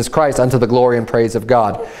by Jesus Christ unto the glory and praise of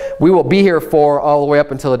God. We will be here for all the way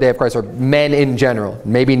up until the day of Christ, or men in general.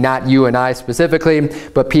 Maybe not you and I specifically,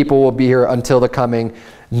 but people will be here until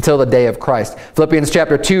the day of Christ. Philippians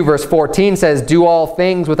chapter 2 verse 14 says, do all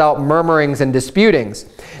things without murmurings and disputings,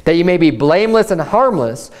 that you may be blameless and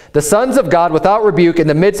harmless, the sons of God without rebuke in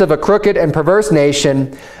the midst of a crooked and perverse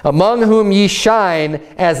nation, among whom ye shine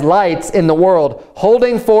as lights in the world,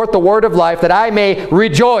 holding forth the word of life, that I may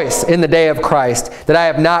rejoice in the day of Christ, that I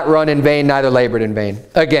have not run in vain, neither labored in vain.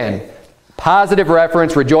 Again, positive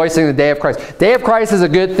reference, rejoicing in the day of Christ. Day of Christ is a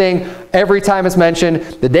good thing every time it's mentioned.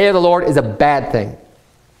 The day of the Lord is a bad thing.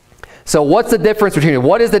 So what's the difference between it?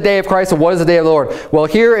 What is the day of Christ and what is the day of the Lord? Well,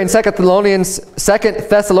 here in 2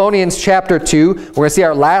 Thessalonians chapter 2, we're going to see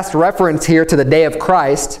our last reference here to the day of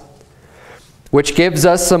Christ, which gives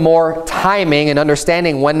us some more timing and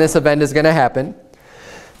understanding when this event is going to happen.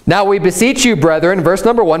 Now we beseech you, brethren, verse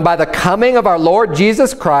number 1, by the coming of our Lord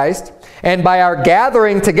Jesus Christ, and by our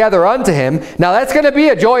gathering together unto him. Now that's going to be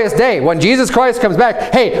a joyous day. When Jesus Christ comes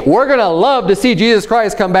back, hey, we're going to love to see Jesus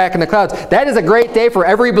Christ come back in the clouds. That is a great day for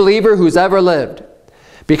every believer who's ever lived.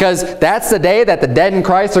 Because that's the day that the dead in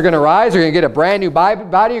Christ are going to rise. You're going to get a brand new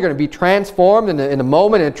body. You're going to be transformed in a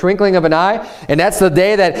moment, in a twinkling of an eye. And that's the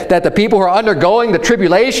day that the people who are undergoing the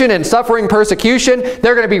tribulation and suffering persecution,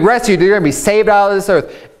 they're going to be rescued. They're going to be saved out of this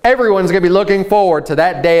earth. Everyone's going to be looking forward to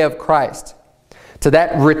that day of Christ, to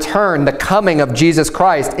that return, the coming of Jesus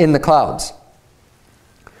Christ in the clouds.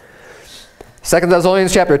 2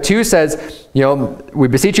 Thessalonians chapter 2 says, we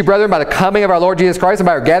beseech you, brethren, by the coming of our Lord Jesus Christ and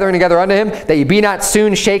by our gathering together unto him, that ye be not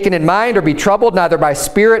soon shaken in mind or be troubled, neither by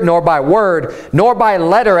spirit nor by word, nor by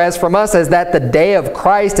letter as from us, as that the day of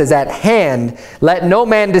Christ is at hand. Let no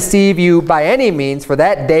man deceive you by any means, for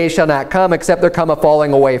that day shall not come, except there come a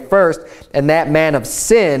falling away first, and that man of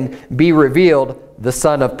sin be revealed, the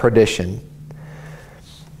son of perdition.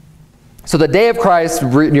 So the day of Christ,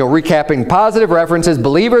 recapping positive references,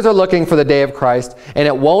 believers are looking for the day of Christ, and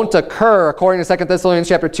it won't occur, according to 2 Thessalonians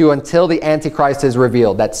chapter 2, until the Antichrist is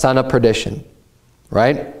revealed, that son of perdition.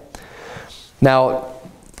 Right? Now,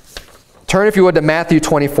 turn, if you would, to Matthew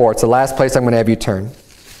 24. It's the last place I'm going to have you turn.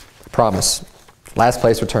 I promise. Last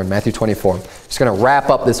place we turn, Matthew 24. Just going to wrap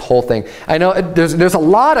up this whole thing. I know there's a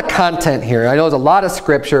lot of content here. I know there's a lot of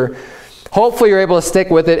scripture. Hopefully you're able to stick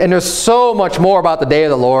with it. And there's so much more about the day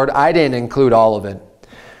of the Lord. I didn't include all of it.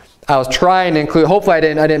 I was trying to include, hopefully I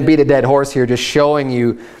didn't beat a dead horse here, just showing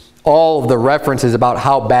you all of the references about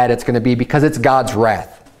how bad it's going to be, because it's God's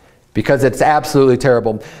wrath. Because it's absolutely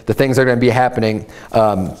terrible, the things that are going to be happening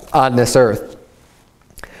on this earth.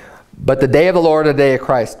 But the day of the Lord, the day of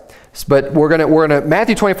Christ. But we're gonna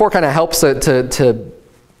Matthew 24 kind of helps to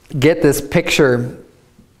get this picture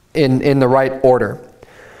in the right order.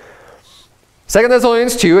 2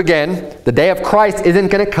 Thessalonians 2, again, the day of Christ isn't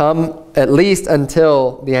going to come at least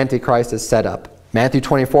until the Antichrist is set up. Matthew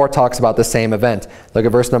 24 talks about the same event. Look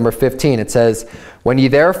at verse number 15. It says, when ye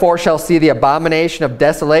therefore shall see the abomination of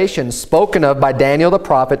desolation spoken of by Daniel the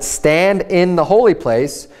prophet stand in the holy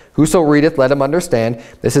place, whoso readeth, let him understand.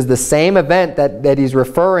 This is the same event that he's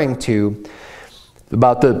referring to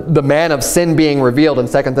about the man of sin being revealed in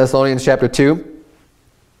 2 Thessalonians chapter 2.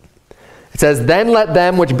 It says, then let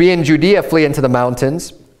them which be in Judea flee into the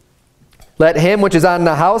mountains. Let him which is on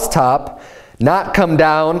the housetop not come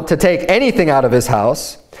down to take anything out of his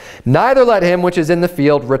house. Neither let him which is in the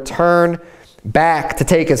field return back to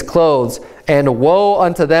take his clothes. And woe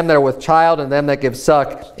unto them that are with child and them that give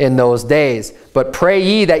suck in those days. But pray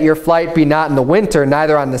ye that your flight be not in the winter,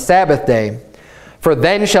 neither on the Sabbath day. For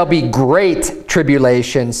then shall be great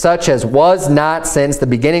tribulation, such as was not since the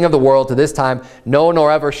beginning of the world to this time, no,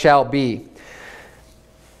 nor ever shall be.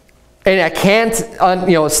 And I can't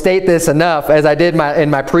state this enough, as I did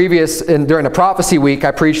in my previous, during the prophecy week,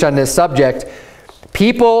 I preached on this subject.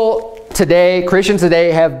 People today, Christians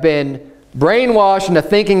today, have been brainwashed into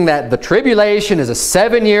thinking that the tribulation is a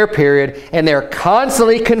 7-year period, and they're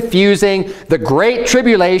constantly confusing the great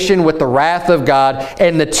tribulation with the wrath of God,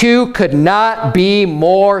 and the two could not be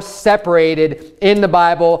more separated in the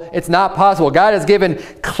Bible. It's not possible. God has given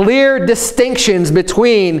clear distinctions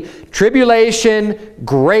between tribulation,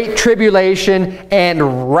 great tribulation,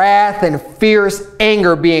 and wrath and fierce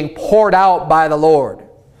anger being poured out by the Lord.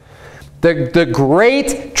 The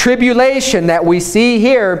great tribulation that we see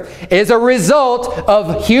here is a result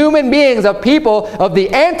of human beings, of people, of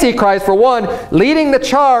the Antichrist, for one, leading the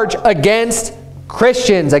charge against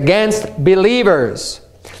Christians, against believers.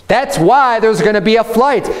 That's why there's going to be a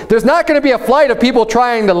flight. There's not going to be a flight of people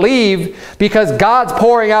trying to leave because God's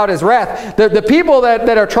pouring out his wrath. The people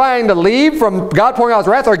that are trying to leave from God pouring out his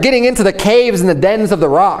wrath are getting into the caves and the dens of the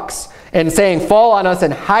rocks and saying, fall on us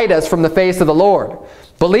and hide us from the face of the Lord.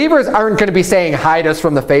 Believers aren't going to be saying, hide us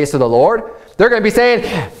from the face of the Lord. They're going to be saying,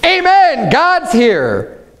 amen, God's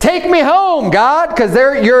here. Take me home, God, because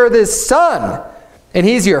you're this son, and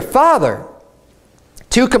he's your father.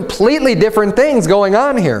 Two completely different things going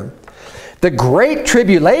on here. The Great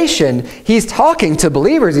Tribulation, he's talking to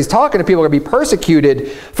believers. He's talking to people who are going to be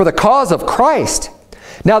persecuted for the cause of Christ.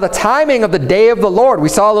 Now, the timing of the day of the Lord, we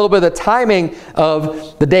saw a little bit of the timing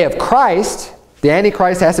of the day of Christ. The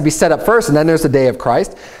Antichrist has to be set up first, and then there's the day of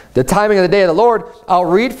Christ. The timing of the day of the Lord, I'll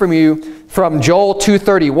read from you from Joel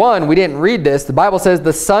 2:31. We didn't read this. The Bible says,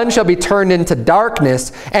 the sun shall be turned into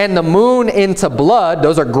darkness and the moon into blood.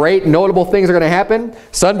 Those are great, notable things that are going to happen.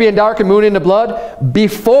 Sun being dark and moon into blood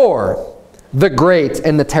before the great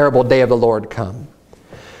and the terrible day of the Lord come.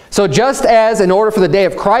 So just as in order for the day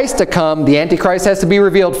of Christ to come, the Antichrist has to be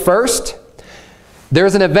revealed first,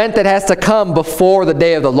 there's an event that has to come before the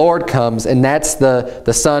day of the Lord comes, and that's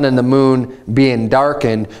the sun and the moon being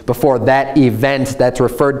darkened before that event that's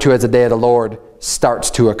referred to as the day of the Lord starts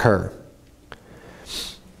to occur.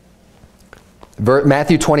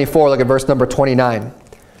 Matthew 24, look at verse number 29.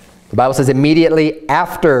 The Bible says, immediately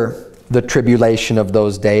after the tribulation of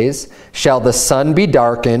those days shall the sun be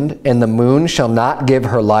darkened, and the moon shall not give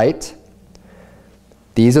her light.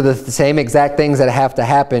 These are the same exact things that have to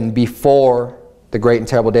happen before the great and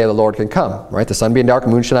terrible day of the Lord can come, right? The sun being dark, the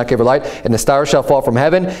moon shall not give her light, and the stars shall fall from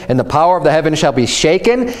heaven, and the power of the heaven shall be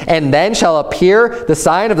shaken, and then shall appear the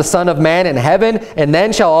sign of the Son of Man in heaven, and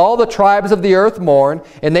then shall all the tribes of the earth mourn,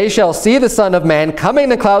 and they shall see the Son of Man coming in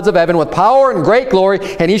the clouds of heaven with power and great glory,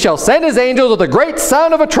 and he shall send his angels with a great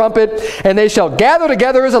sound of a trumpet, and they shall gather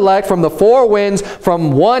together his elect from the four winds,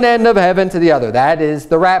 from one end of heaven to the other. That is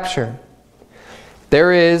the rapture.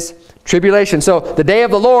 There is tribulation. So the day of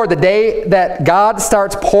the Lord, the day that God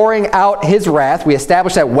starts pouring out his wrath, we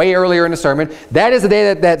established that way earlier in the sermon, that is the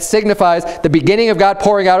day that signifies the beginning of God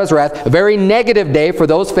pouring out his wrath, a very negative day for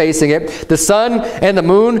those facing it. The sun and the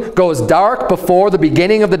moon goes dark before the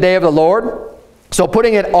beginning of the day of the Lord. So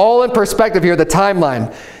putting it all in perspective here, the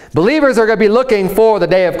timeline. Believers are going to be looking for the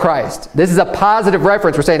day of Christ. This is a positive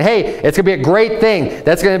reference. We're saying, hey, it's going to be a great thing.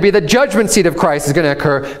 That's going to be the judgment seat of Christ is going to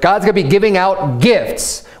occur. God's going to be giving out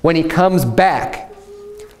gifts when he comes back.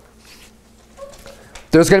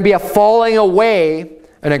 There's going to be a falling away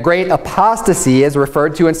and a great apostasy as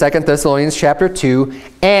referred to in 2 Thessalonians chapter 2,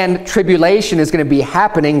 and tribulation is going to be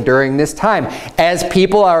happening during this time. As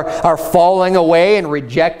people are falling away and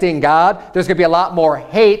rejecting God, there's going to be a lot more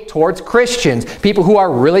hate towards Christians, people who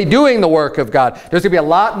are really doing the work of God. There's going to be a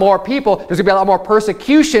lot more people, there's going to be a lot more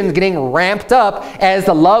persecution getting ramped up as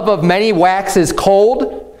the love of many waxes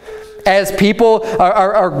cold. As people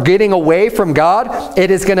are getting away from God,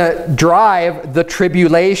 it is going to drive the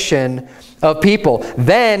tribulation of people.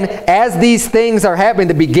 Then, as these things are happening,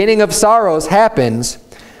 the beginning of sorrows happens,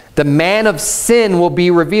 the man of sin will be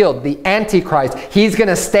revealed, the Antichrist. He's going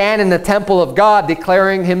to stand in the temple of God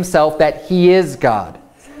declaring himself that he is God.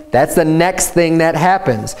 That's the next thing that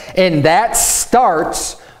happens. And that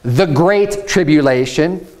starts the Great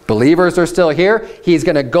Tribulation. Believers are still here. He's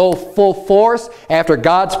going to go full force after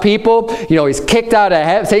God's people. You know, he's kicked out of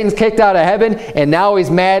heaven. Satan's kicked out of heaven, and now he's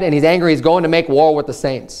mad and he's angry. He's going to make war with the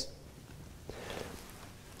saints.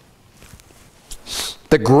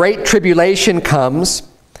 The Great Tribulation comes,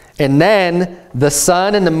 and then the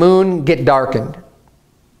sun and the moon get darkened.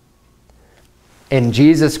 And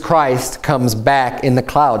Jesus Christ comes back in the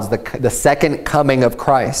clouds, the second coming of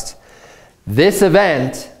Christ. This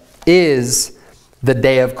event is the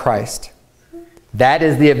day of Christ. That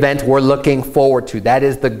is the event we're looking forward to. That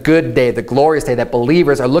is the good day, the glorious day that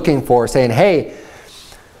believers are looking for, saying, hey,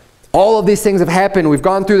 all of these things have happened. We've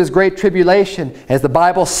gone through this great tribulation as the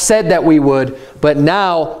Bible said that we would, but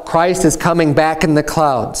now Christ is coming back in the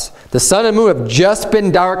clouds. The sun and moon have just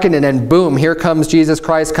been darkened, and then boom, here comes Jesus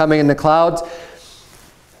Christ coming in the clouds.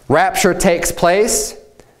 Rapture takes place.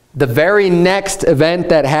 The very next event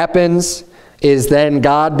that happens is then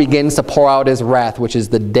God begins to pour out his wrath, which is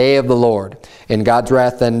the day of the Lord. And God's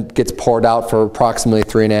wrath then gets poured out for approximately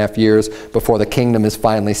 3.5 years before the kingdom is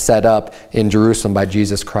finally set up in Jerusalem by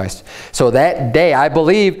Jesus Christ. So that day, I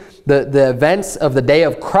believe the events of the day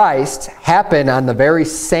of Christ happen on the very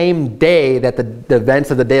same day that the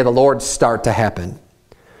events of the day of the Lord start to happen.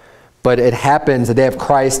 But it happens, the day of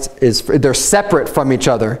Christ they're separate from each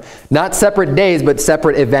other. Not separate days, but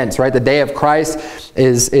separate events, right? The day of Christ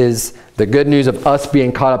is the good news of us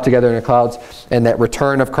being caught up together in the clouds, and that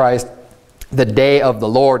return of Christ. The day of the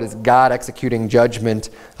Lord is God executing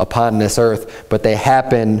judgment upon this earth, but they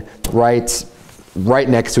happen right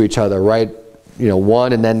next to each other, right?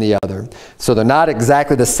 One and then the other. So they're not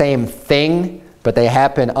exactly the same thing, but they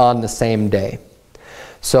happen on the same day.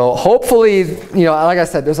 So hopefully, like I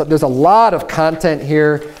said, there's a lot of content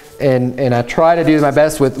here, and I try to do my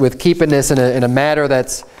best with keeping this in a manner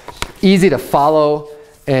that's easy to follow.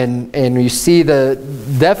 And you see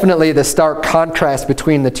definitely the stark contrast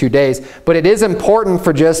between the 2 days. But it is important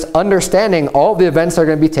for just understanding all the events that are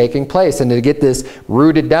going to be taking place, and to get this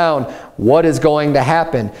rooted down, what is going to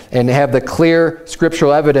happen, and have the clear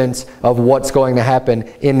scriptural evidence of what's going to happen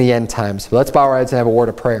in the end times. So let's bow our heads and have a word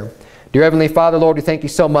of prayer. Dear Heavenly Father, Lord, we thank you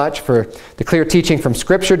so much for the clear teaching from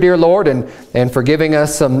Scripture, dear Lord, and for giving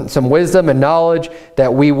us some wisdom and knowledge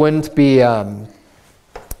that we wouldn't be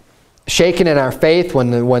shaken in our faith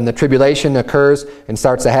when the tribulation occurs and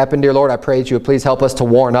starts to happen, dear Lord. I pray that you would please help us to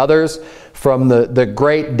warn others from the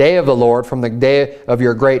great day of the Lord, from the day of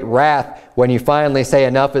your great wrath, when you finally say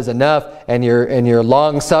enough is enough, and your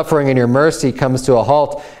long suffering and your mercy comes to a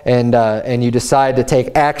halt, and you decide to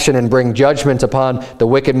take action and bring judgment upon the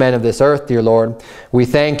wicked men of this earth, dear Lord. We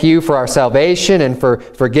thank you for our salvation and for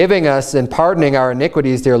forgiving us and pardoning our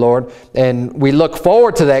iniquities, dear Lord. And we look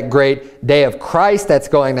forward to that great day of Christ that's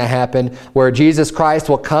going to happen, where Jesus Christ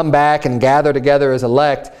will come back and gather together his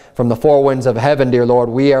elect from the four winds of heaven, dear Lord.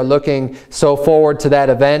 We are looking so forward to that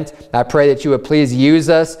event. I pray that you would please use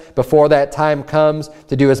us before that time comes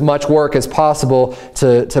to do as much work as possible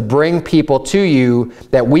to bring people to you,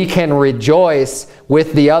 that we can rejoice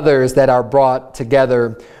with the others that are brought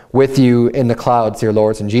together with you in the clouds, dear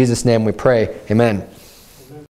Lord. In Jesus' name we pray. Amen.